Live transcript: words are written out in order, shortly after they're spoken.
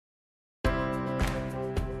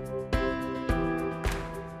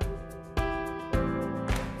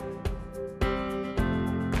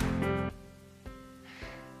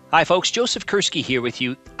Hi folks, Joseph Kursky here with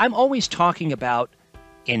you. I'm always talking about,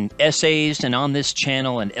 in essays and on this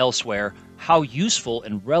channel and elsewhere, how useful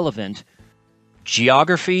and relevant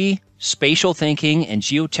geography, spatial thinking, and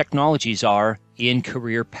geotechnologies are in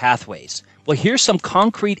career pathways. Well, here's some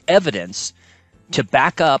concrete evidence to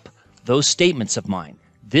back up those statements of mine.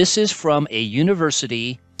 This is from a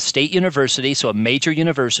university, state university, so a major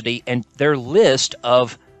university, and their list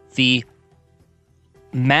of the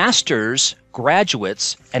master's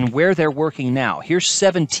graduates and where they're working now. Here's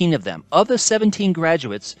 17 of them. Of the 17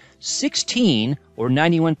 graduates, 16 or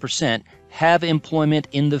 91% have employment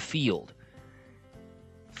in the field.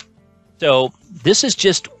 So this is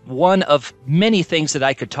just one of many things that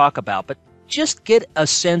I could talk about, but just get a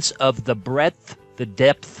sense of the breadth, the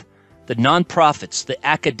depth, the nonprofits, the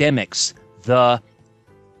academics, the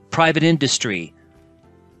private industry,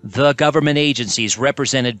 the government agencies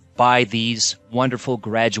represented by these wonderful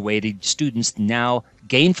graduated students now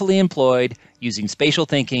gainfully employed using spatial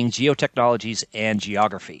thinking, geotechnologies, and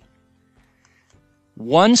geography.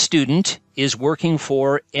 One student is working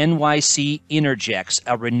for NYC Energex,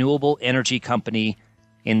 a renewable energy company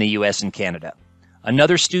in the US and Canada.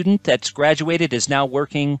 Another student that's graduated is now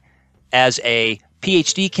working as a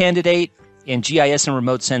PhD candidate in GIS and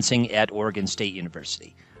remote sensing at Oregon State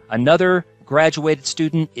University. Another graduated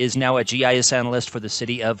student is now a GIS analyst for the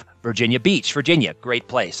city of Virginia Beach, Virginia. Great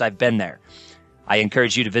place. I've been there. I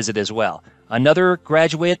encourage you to visit as well. Another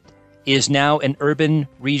graduate is now an urban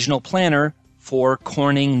regional planner for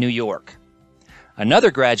Corning, New York.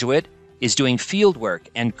 Another graduate is doing field work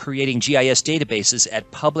and creating GIS databases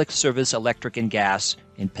at Public Service Electric and Gas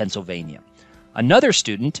in Pennsylvania. Another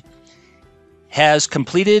student has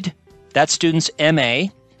completed that student's MA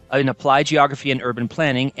in Applied Geography and Urban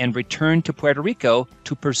Planning and returned to Puerto Rico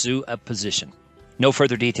to pursue a position. No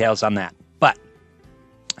further details on that. But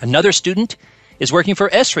another student is working for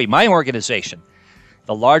ESRI, my organization,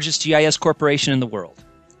 the largest GIS corporation in the world.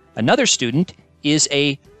 Another student is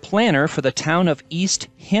a planner for the town of East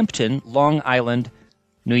Hampton, Long Island,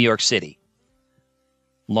 New York City.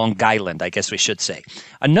 Long Island, I guess we should say.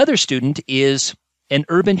 Another student is an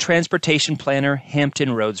urban transportation planner,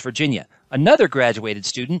 Hampton Roads, Virginia. Another graduated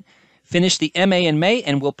student finished the MA in May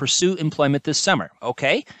and will pursue employment this summer.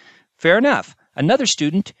 Okay, fair enough. Another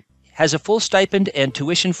student has a full stipend and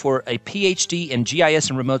tuition for a PhD in GIS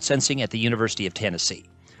and remote sensing at the University of Tennessee.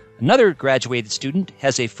 Another graduated student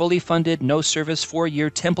has a fully funded, no-service, 4-year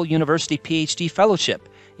Temple University PhD fellowship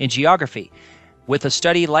in geography with a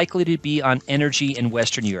study likely to be on energy in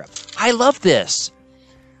Western Europe. I love this.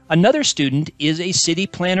 Another student is a city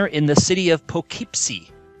planner in the city of Poughkeepsie,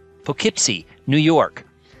 New York.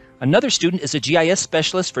 Another student is a GIS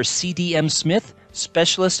specialist for CDM Smith,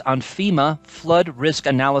 specialist on FEMA flood risk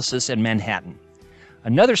analysis in Manhattan.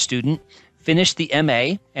 Another student finished the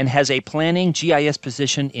MA and has a planning GIS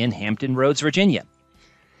position in Hampton Roads, Virginia.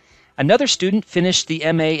 Another student finished the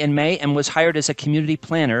MA in May and was hired as a community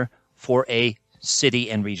planner for a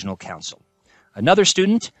city and regional council. Another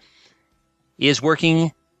student is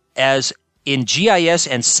working as in GIS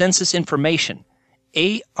and census information,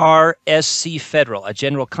 ARSC Federal, a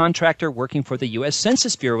general contractor working for the U.S.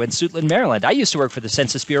 Census Bureau in Suitland, Maryland. I used to work for the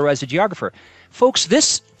Census Bureau as a geographer. Folks,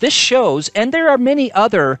 this shows, and there are many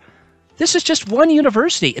other, this is just one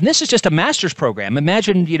university, and this is just a master's program.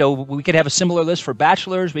 Imagine, we could have a similar list for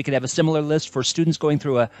bachelors. We could have a similar list for students going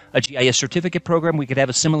through a GIS certificate program. We could have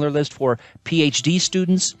a similar list for PhD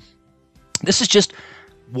students. This is just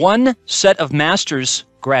one set of master's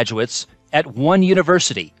graduates at one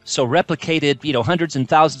university, so replicated, hundreds and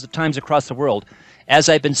thousands of times across the world. As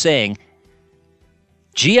I've been saying,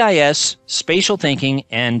 GIS, spatial thinking,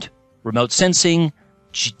 and remote sensing,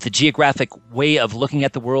 the geographic way of looking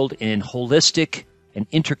at the world in holistic and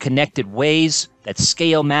interconnected ways, that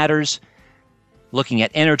scale matters, looking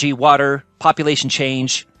at energy, water, population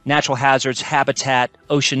change, natural hazards, habitat,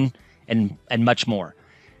 ocean, and much more,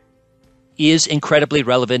 is incredibly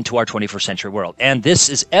relevant to our 21st century world. And this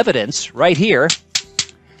is evidence right here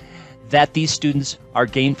that these students are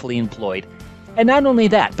gainfully employed. And not only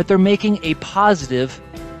that, but they're making a positive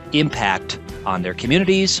impact on their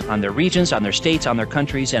communities, on their regions, on their states, on their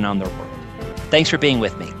countries, and on their world. Thanks for being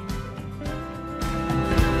with me.